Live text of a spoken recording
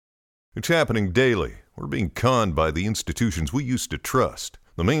It's happening daily. We're being conned by the institutions we used to trust.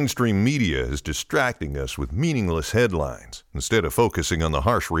 The mainstream media is distracting us with meaningless headlines instead of focusing on the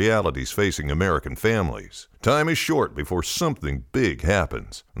harsh realities facing American families. Time is short before something big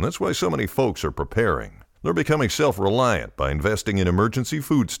happens, and that's why so many folks are preparing. They're becoming self-reliant by investing in emergency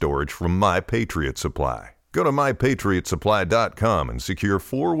food storage from My Patriot Supply. Go to MyPatriotSupply.com and secure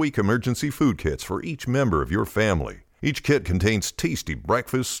 4-week emergency food kits for each member of your family. Each kit contains tasty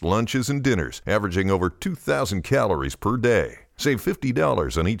breakfasts, lunches, and dinners, averaging over 2,000 calories per day. Save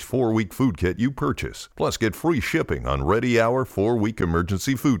 $50 on each 4-week food kit you purchase. Plus, get free shipping on Ready Hour 4-week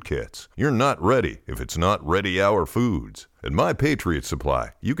emergency food kits. You're not ready if it's not Ready Hour Foods. At My Patriot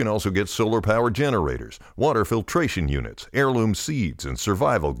Supply, you can also get solar power generators, water filtration units, heirloom seeds, and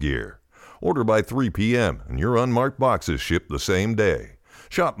survival gear. Order by 3 p.m. and your unmarked boxes ship the same day.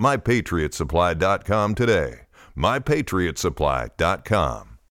 Shop MyPatriotSupply.com today. MyPatriotSupply.com.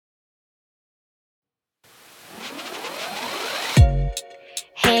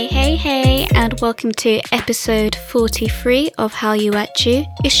 Hey, and welcome to episode 43 of How You At You.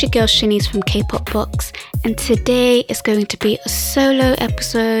 It's your girl Shanice from K-Pop Box, and today is going to be a solo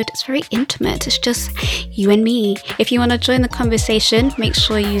episode. It's very intimate, it's just you and me. If you want to join the conversation, make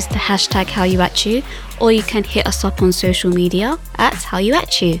sure you use the hashtag How You At You, or you can hit us up on social media at How You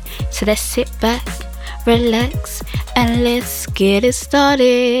At You. So let's sit back, relax, and let's get it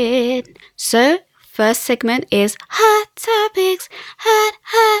started. So, first segment is Hot Topics,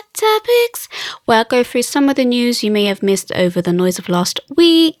 Hot Topics, where I'll go through some of the news you may have missed over the noise of last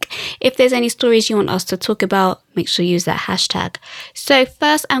week. If there's any stories you want us to talk about, make sure you use that hashtag. So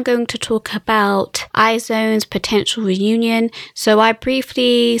first, I'm going to talk about IZ*ONE's potential reunion. So I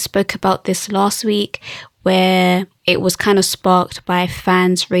briefly spoke about this last week, where it was kind of sparked by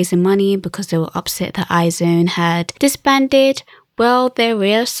fans raising money because they were upset that IZ*ONE had disbanded. Well, there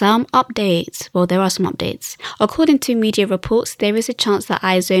are some updates. According to media reports, there is a chance that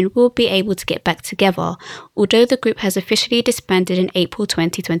IZ*ONE will be able to get back together, although the group has officially disbanded in April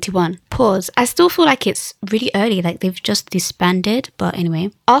 2021. I still feel like it's really early, like they've just disbanded, but anyway.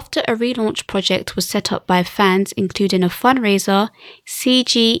 After a relaunch project was set up by fans, including a fundraiser,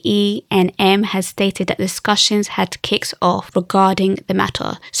 CGENM has stated that discussions had kicked off regarding the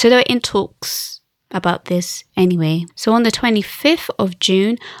matter. So they were in talks about this anyway. So on the 25th of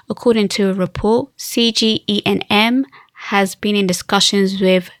June, according to a report, CGENM has been in discussions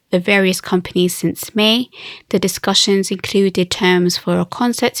with the various companies since May. The discussions included terms for a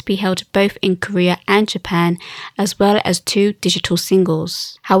concert to be held both in Korea and Japan, as well as 2 digital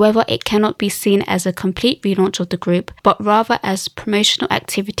singles. However, it cannot be seen as a complete relaunch of the group, but rather as promotional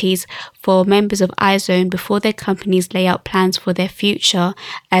activities for members of IZ*ONE before their companies lay out plans for their future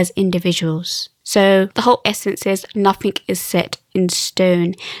as individuals. So the whole essence is nothing is set in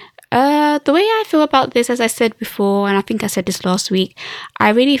stone. The way I feel about this, as I said before, and I think I said this last week, I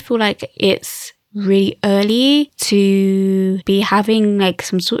really feel like it's really early to be having like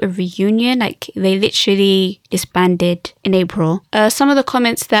some sort of reunion. Like they literally disbanded in April. Some of the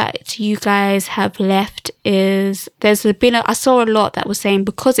comments that you guys have left is I saw a lot that was saying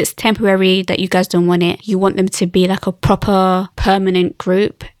because it's temporary that you guys don't want it. You want them to be like a proper permanent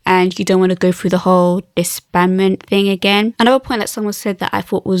group, and you don't want to go through the whole disbandment thing again. Another point that someone said that I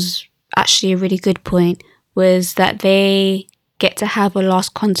thought was actually a really good point was that they get to have a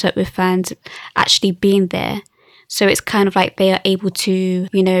last concert with fans actually being there. So it's kind of like they are able to,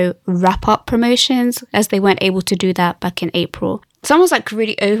 wrap up promotions, as they weren't able to do that back in April. Someone's like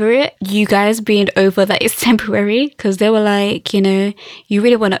really over it. You guys being over that it's temporary, because they were like, you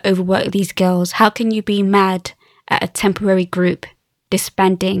really want to overwork these girls. How can you be mad at a temporary group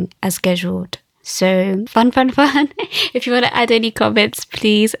disbanding as scheduled? So fun. If you want to add any comments,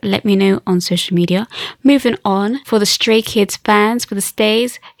 please let me know on social media. Moving on, for the Stray Kids fans, for the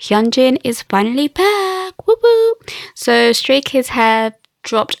stays, Hyunjin is finally back. Woo woo. So Stray Kids have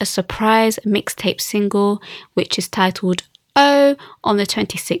dropped a surprise mixtape single, which is titled Oh, on the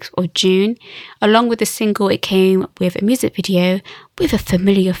 26th of June. Along with the single, it came with a music video with a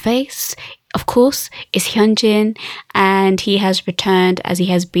familiar face. Of course, it's Hyunjin, and he has returned as he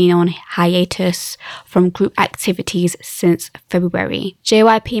has been on hiatus from group activities since February.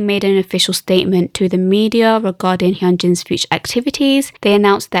 JYP made an official statement to the media regarding Hyunjin's future activities. They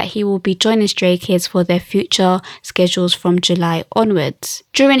announced that he will be joining Stray Kids for their future schedules from July onwards.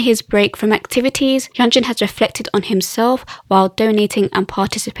 During his break from activities, Hyunjin has reflected on himself while donating and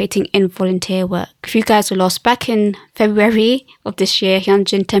participating in volunteer work. If you guys were lost, back in February of this year,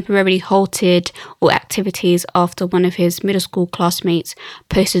 Hyunjin temporarily halted tweeted all activities after one of his middle school classmates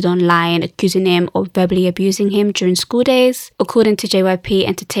posted online accusing him of verbally abusing him during school days. According to JYP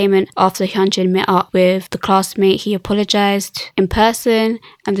Entertainment, after Hyunjin met up with the classmate, he apologized in person,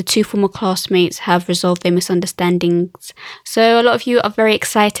 and the two former classmates have resolved their misunderstandings. So a lot of you are very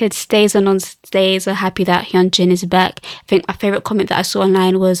excited. Stays and non-stays are happy that Hyunjin is back. I think my favorite comment that I saw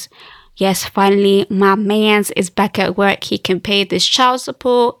online was, yes, finally, my mans is back at work. He can pay this child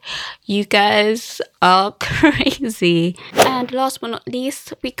support. You guys are crazy. And last but not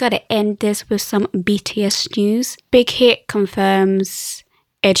least, we gotta end this with some BTS news. Big Hit confirms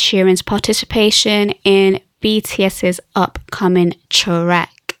Ed Sheeran's participation in BTS's upcoming track.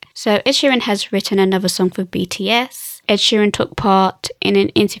 So Ed Sheeran has written another song for BTS. Ed Sheeran took part in an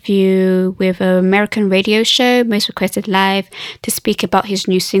interview with an American radio show, Most Requested Live, to speak about his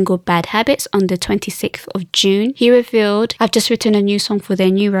new single Bad Habits on the 26th of June. He revealed, I've just written a new song for their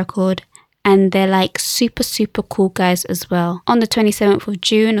new record, and they're like super cool guys as well. On the 27th of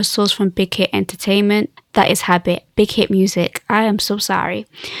June, a source from Big Hit Entertainment, that is Habit, Big Hit Music, I am so sorry.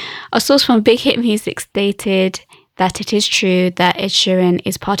 A source from Big Hit Music stated that it is true that Ed Sheeran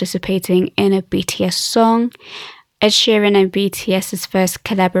is participating in a BTS song. Ed Sheeran and BTS's first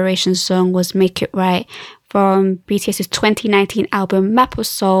collaboration song was Make It Right from BTS's 2019 album Map of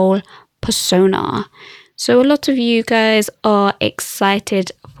Soul, Persona. So a lot of you guys are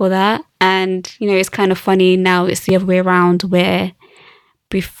excited for that. And, you know, it's kind of funny now it's the other way around, where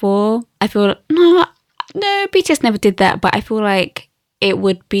before I feel, no, BTS never did that. But I feel like it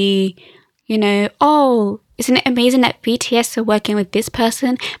would be, you know, oh, isn't it amazing that BTS are working with this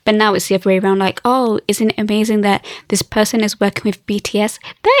person? But now it's the other way around, like, oh, isn't it amazing that this person is working with BTS?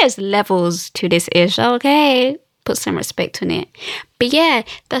 There's levels to this ish, okay? Put some respect on it. But yeah,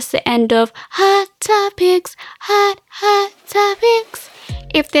 that's the end of Hot Topics, Hot Topics.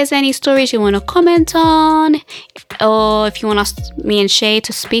 If there's any stories you want to comment on, or if you want me and Shay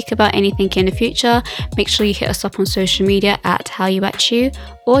to speak about anything in the future, make sure you hit us up on social media at HowYouAtYou,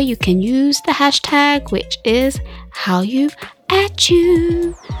 or you can use the hashtag, which is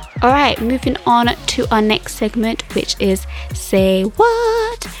HowYouAtYou. Alright, moving on to our next segment, which is Say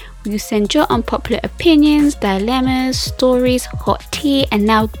What? You send your unpopular opinions, dilemmas, stories, hot tea, and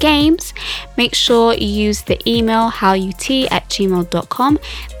now games. Make sure you use the email howyout@gmail.com.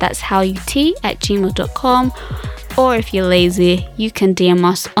 That's howyout@gmail.com. Or if you're lazy, you can DM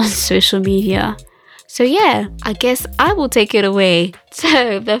us on social media. So yeah, I guess I will take it away.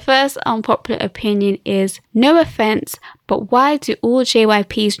 So the first unpopular opinion is, no offense, but why do all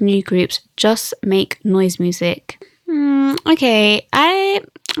JYP's new groups just make noise music? Okay, I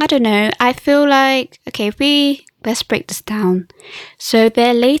don't know. I feel like, let's break this down. So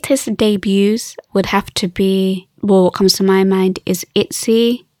their latest debuts would have to be, well, what comes to my mind is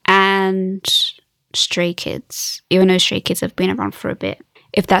ITZY and Stray Kids. Even though Stray Kids have been around for a bit,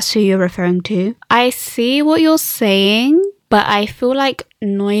 if that's who you're referring to. I see what you're saying, but I feel like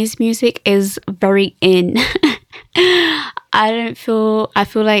noise music is very in. I feel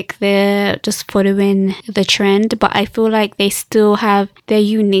like they're just following the trend, but I feel like they still have their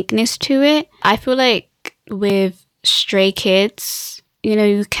uniqueness to it. I feel like with Stray Kids, you know,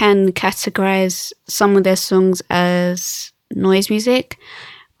 you can categorize some of their songs as noise music,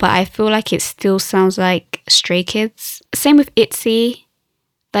 but I feel like it still sounds like Stray Kids. Same with ITZY.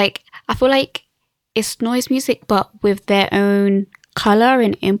 Like, I feel like it's noise music, but with their own color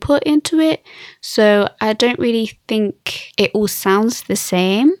and input into it. So I don't really think it all sounds the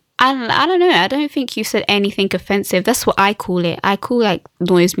same. I don't know. I don't think you said anything offensive. That's what I call it. I call like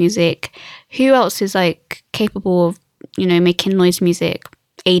noise music. Who else is like capable of, you know, making noise music?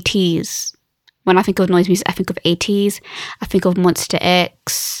 ATEEZ. When I think of noise music, I think of ATEEZ. I think of Monster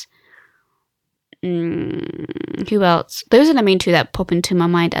X. Who else? Those are the main two that pop into my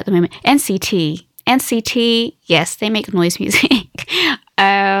mind at the moment. NCT, yes, they make noise music.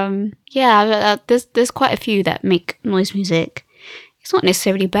 There's quite a few that make noise music. It's not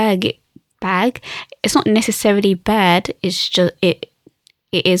necessarily bad. It's not necessarily bad. It's just it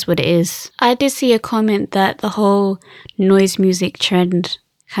is what it is. I did see a comment that the whole noise music trend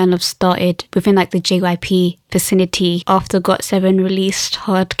kind of started within like the JYP vicinity after GOT7 released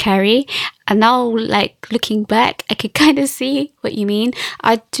Hard Carry. And now, like, looking back, I could kind of see what you mean.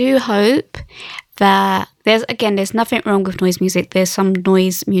 I do hope that there's nothing wrong with noise music. There's some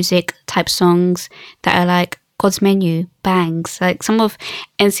noise music type songs that are like God's Menu, bangs. Like some of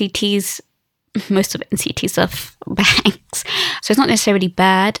most of NCT's stuff bangs. So it's not necessarily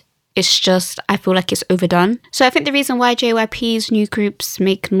bad. It's just, I feel like it's overdone. So I think the reason why JYP's new groups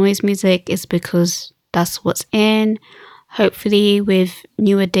make noise music is because that's what's in. Hopefully with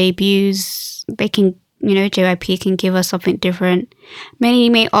newer debuts, they can, JYP can give us something different. Many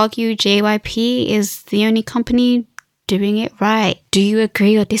may argue JYP is the only company doing it right. Do you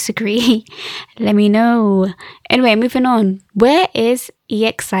agree or disagree? Let me know. Anyway, moving on. Where is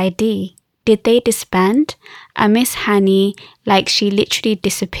EXID? Did they disband? I miss Hani, like she literally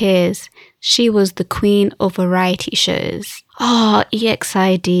disappears. She was the queen of variety shows. Oh,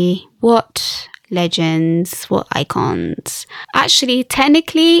 EXID. What legends, what icons. Actually,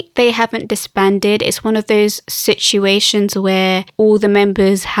 technically, they haven't disbanded. It's one of those situations where all the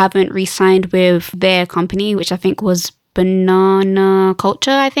members haven't re-signed with their company, which I think was Banana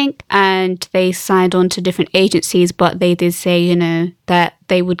Culture, I think. And they signed on to different agencies, but they did say, that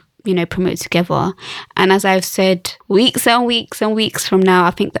they would promote together. And as I've said, weeks and weeks and weeks from now,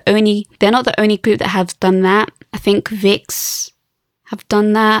 I think they're not the only group that have done that. I think VIX have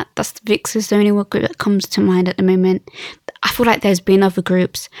done that. VIX is the only one group that comes to mind at the moment. I feel like there's been other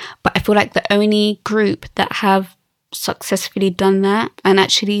groups, but I feel like the only group that have successfully done that and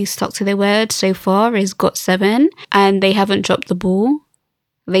actually stuck to their word so far is GOT7, and they haven't dropped the ball.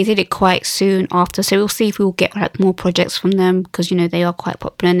 They did it quite soon after, so we'll see if we'll get more projects from them, because they are quite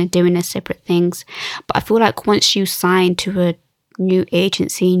popular and they're doing their separate things. But I feel like once you sign to a new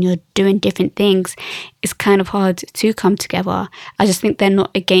agency and you're doing different things, it's kind of hard to come together. I just think they're not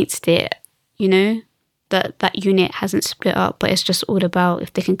against it, that unit hasn't split up, but it's just all about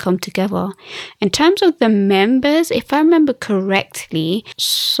if they can come together. In terms of the members, if I remember correctly,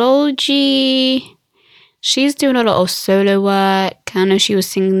 Seulgi, she's doing a lot of solo work. I know she was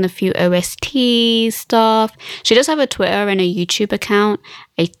singing a few OST stuff. She does have a Twitter and a YouTube account.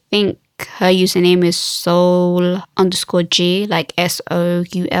 I think her username is Soul_G, like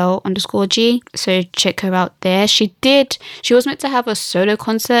SOUL_G. So check her out there. She was meant to have a solo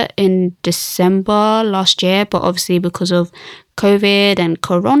concert in December last year, but obviously because of COVID and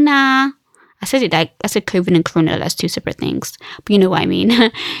Corona, I said COVID and Corona, that's two separate things, but you know what I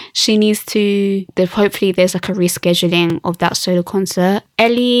mean. She needs to, hopefully there's like a rescheduling of that solo concert.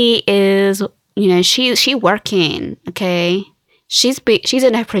 Ellie is, she working, okay? She's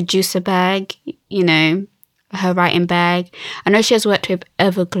in her producer bag, her writing bag. I know she has worked with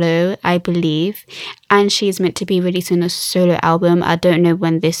Everglow, I believe, and she's meant to be releasing a solo album. I don't know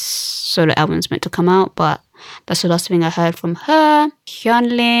when this solo album is meant to come out, but that's the last thing I heard from her.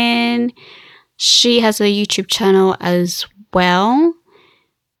 Hyunlin, she has a YouTube channel as well.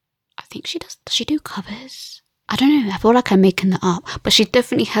 I think she does. Does she do covers? I don't know. I feel like I'm making that up. But she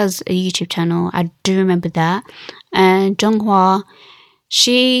definitely has a YouTube channel. I do remember that. And Jeonghwa,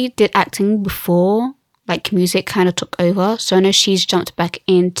 she did acting before. Like music kind of took over. So I know she's jumped back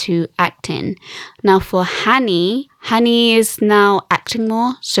into acting. Now for Hani is now acting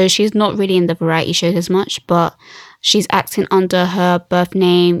more. So she's not really in the variety shows as much. But she's acting under her birth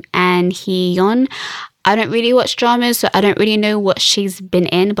name, An Hee-yeon. I don't really watch dramas, so I don't really know what she's been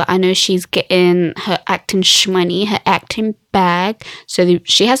in, but I know she's getting her acting shmoney, her acting bag. So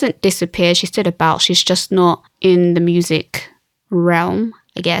she hasn't disappeared. She's still about. She's just not in the music realm,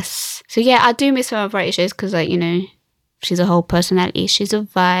 I guess. So yeah, I do miss her on variety shows because, she's a whole personality. She's a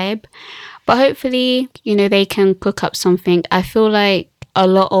vibe. But hopefully, they can cook up something. I feel like a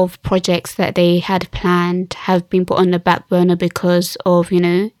lot of projects that they had planned have been put on the back burner because of,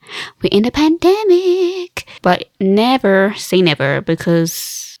 we're in a pandemic. But never say never,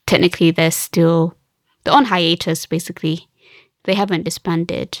 because technically they're on hiatus, basically. They haven't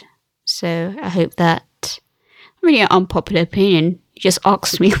disbanded. So I hope that, really an unpopular opinion, you just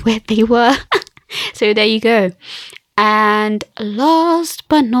asked me where they were. So there you go. And last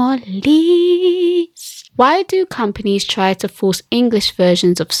but not least, why do companies try to force English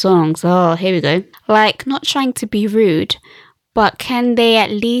versions of songs? Oh, here we go. Like, not trying to be rude, but can they at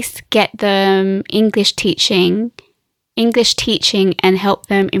least get them English teaching and help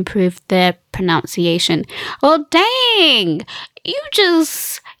them improve their pronunciation? Oh, dang! You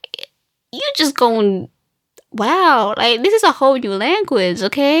just going, wow, like this is a whole new language,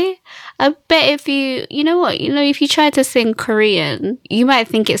 okay? I bet if if you try to sing Korean, you might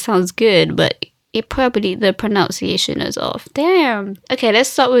think it sounds good, but the pronunciation is off. Damn. Okay, let's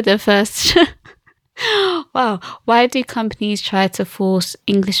start with the first. Wow. Why do companies try to force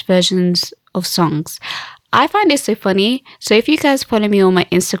English versions of songs? I find it so funny. So if you guys follow me on my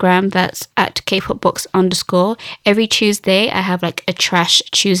Instagram, that's at kpopbox_, every Tuesday I have like a trash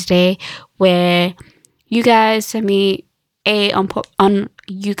Tuesday where you guys send me I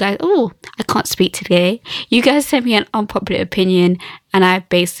can't speak today. You guys send me an unpopular opinion and I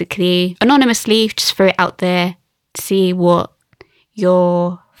basically anonymously just throw it out there to see what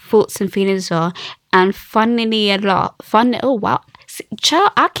your thoughts and feelings are. And funnily enough,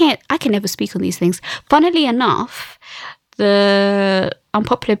 child, I can never speak on these things. Funnily enough, the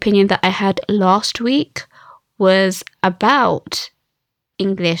unpopular opinion that I had last week was about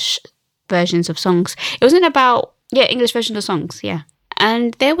English versions of songs. It wasn't about, English versions of songs, yeah.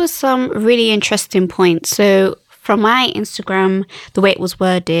 And there was some really interesting points. So from my Instagram, the way it was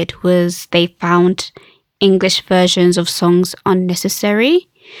worded was they found English versions of songs unnecessary.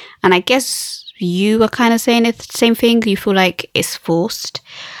 And I guess you were kind of saying the same thing. You feel like it's forced.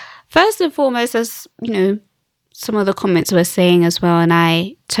 First and foremost, as you know, some of the comments were saying as well, and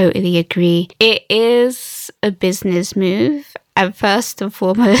I totally agree. It is a business move. And first and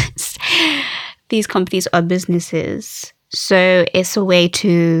foremost, these companies are businesses. So it's a way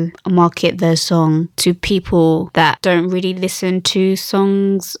to market their song to people that don't really listen to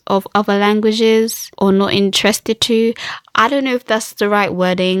songs of other languages or not interested to. I don't know if that's the right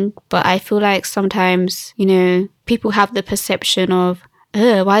wording, but I feel like sometimes, people have the perception of,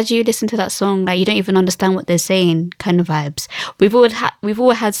 why do you listen to that song? Like, you don't even understand what they're saying, kind of vibes. We've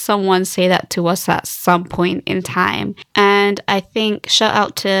all had someone say that to us at some point in time. And I think, shout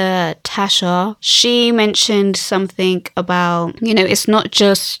out to Tasha. She mentioned something about, it's not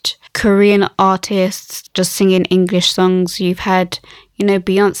just Korean artists just singing English songs. You've had,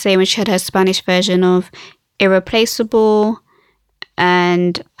 Beyonce when she had her Spanish version of Irreplaceable.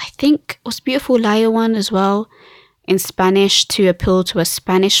 And I think it was Beautiful Liar one as well, in Spanish to appeal to a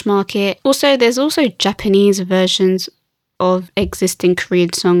Spanish market. Also, there's also Japanese versions of existing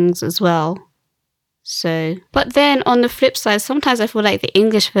Korean songs as well. So, but then on the flip side, sometimes I feel like the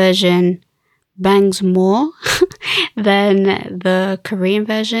English version bangs more than the Korean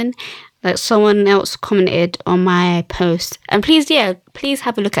version. Like someone else commented on my post, and please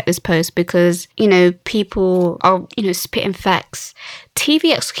have a look at this post because, people are, spitting facts.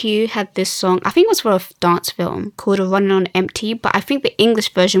 TVXQ had this song, I think it was for a dance film called Running on Empty, but I think the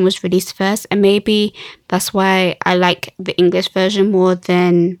English version was released first, and maybe that's why I like the English version more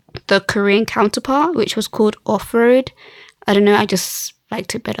than the Korean counterpart, which was called Off Road. I don't know, I just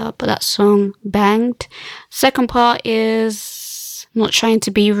liked it better, but that song banged. Second part is, not trying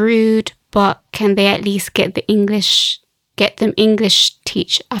to be rude, but can they at least get them English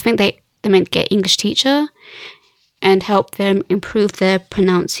teach? I think they meant get English teacher and help them improve their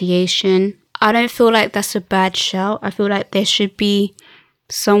pronunciation. I don't feel like that's a bad shout. I feel like there should be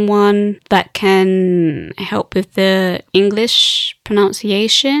someone that can help with the English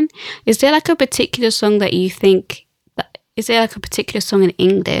pronunciation. Is there like a particular song that you think, is there like a particular song in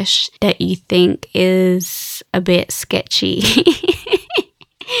English that you think is a bit sketchy?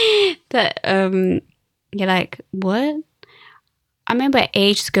 That you're like, what? I remember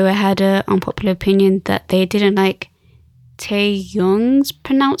ages ago I had an unpopular opinion that they didn't like Taehyung's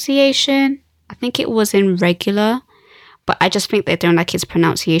pronunciation. I think it was in regular, but I just think they don't like his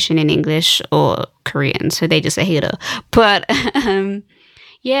pronunciation in English or Korean, so they just hate her. But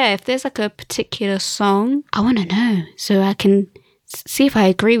if there's like a particular song, I want to know so I can see if I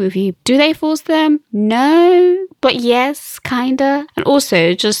agree with you. Do they force them? No, but yes, kinda. And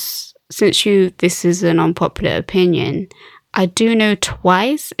also, just since this is an unpopular opinion, I do know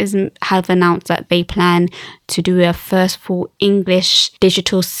Twice have announced that they plan to do a first full English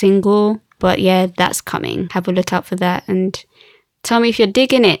digital single. But yeah, that's coming. Have a look out for that and tell me if you're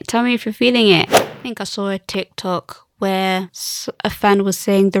digging it. Tell me if you're feeling it. I think I saw a TikTok where a fan was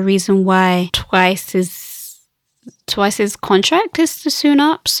saying the reason why Twice's contract is to soon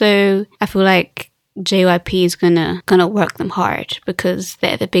up. So I feel like JYP is gonna work them hard because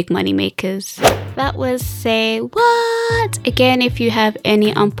they're the big money makers. That was Say What. Again, if you have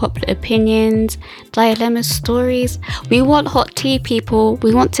any unpopular opinions, dilemma stories, we want hot tea, people.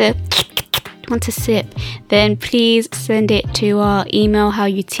 We want to sip, then please send it to our email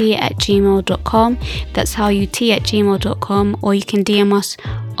howutea@gmail.com. That's howutea@gmail.com, or you can DM us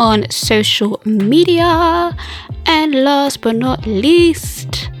on social media. And last but not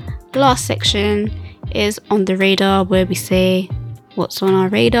least, last section is On the Radar, where we say what's on our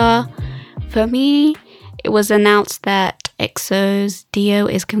radar. For me, it was announced that EXO's Dio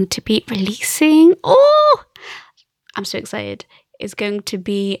is going to be releasing, I'm so excited, is going to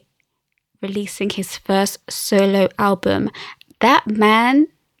be releasing his first solo album. That man,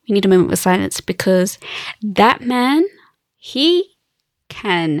 we need a moment of silence because that man, he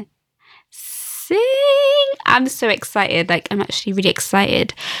can sing. I'm so excited. Like, I'm actually really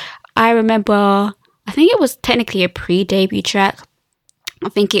excited. I remember, I think it was technically a pre-debut track. I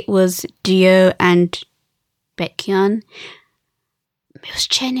think it was Dio and Baekhyun. Was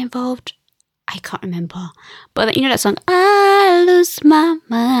Chen involved? I can't remember. But you know that song, I lose my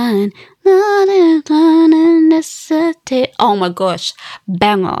mind. Oh my gosh,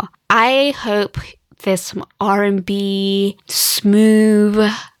 banger. I hope there's some R&B,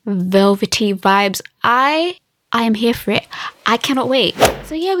 smooth, velvety vibes. I am here for it. I cannot wait.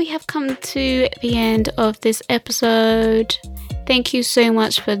 So yeah, we have come to the end of this episode. Thank you so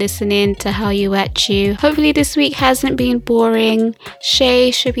much for listening to How You At You. Hopefully this week hasn't been boring.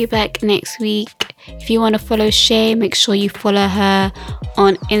 Shay should be back next week. If you want to follow Shay, make sure you follow her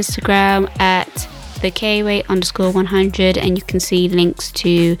on Instagram at thekway_100, and you can see links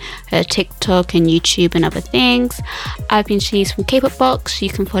to her TikTok and YouTube and other things. I've been Shanice from K-Pop Box. You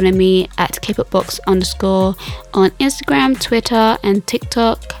can follow me at K-Pop_Box on Instagram, Twitter and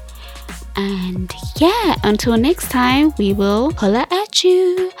TikTok. And yeah, until next time, we will holla at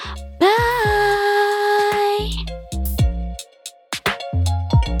you. Bye.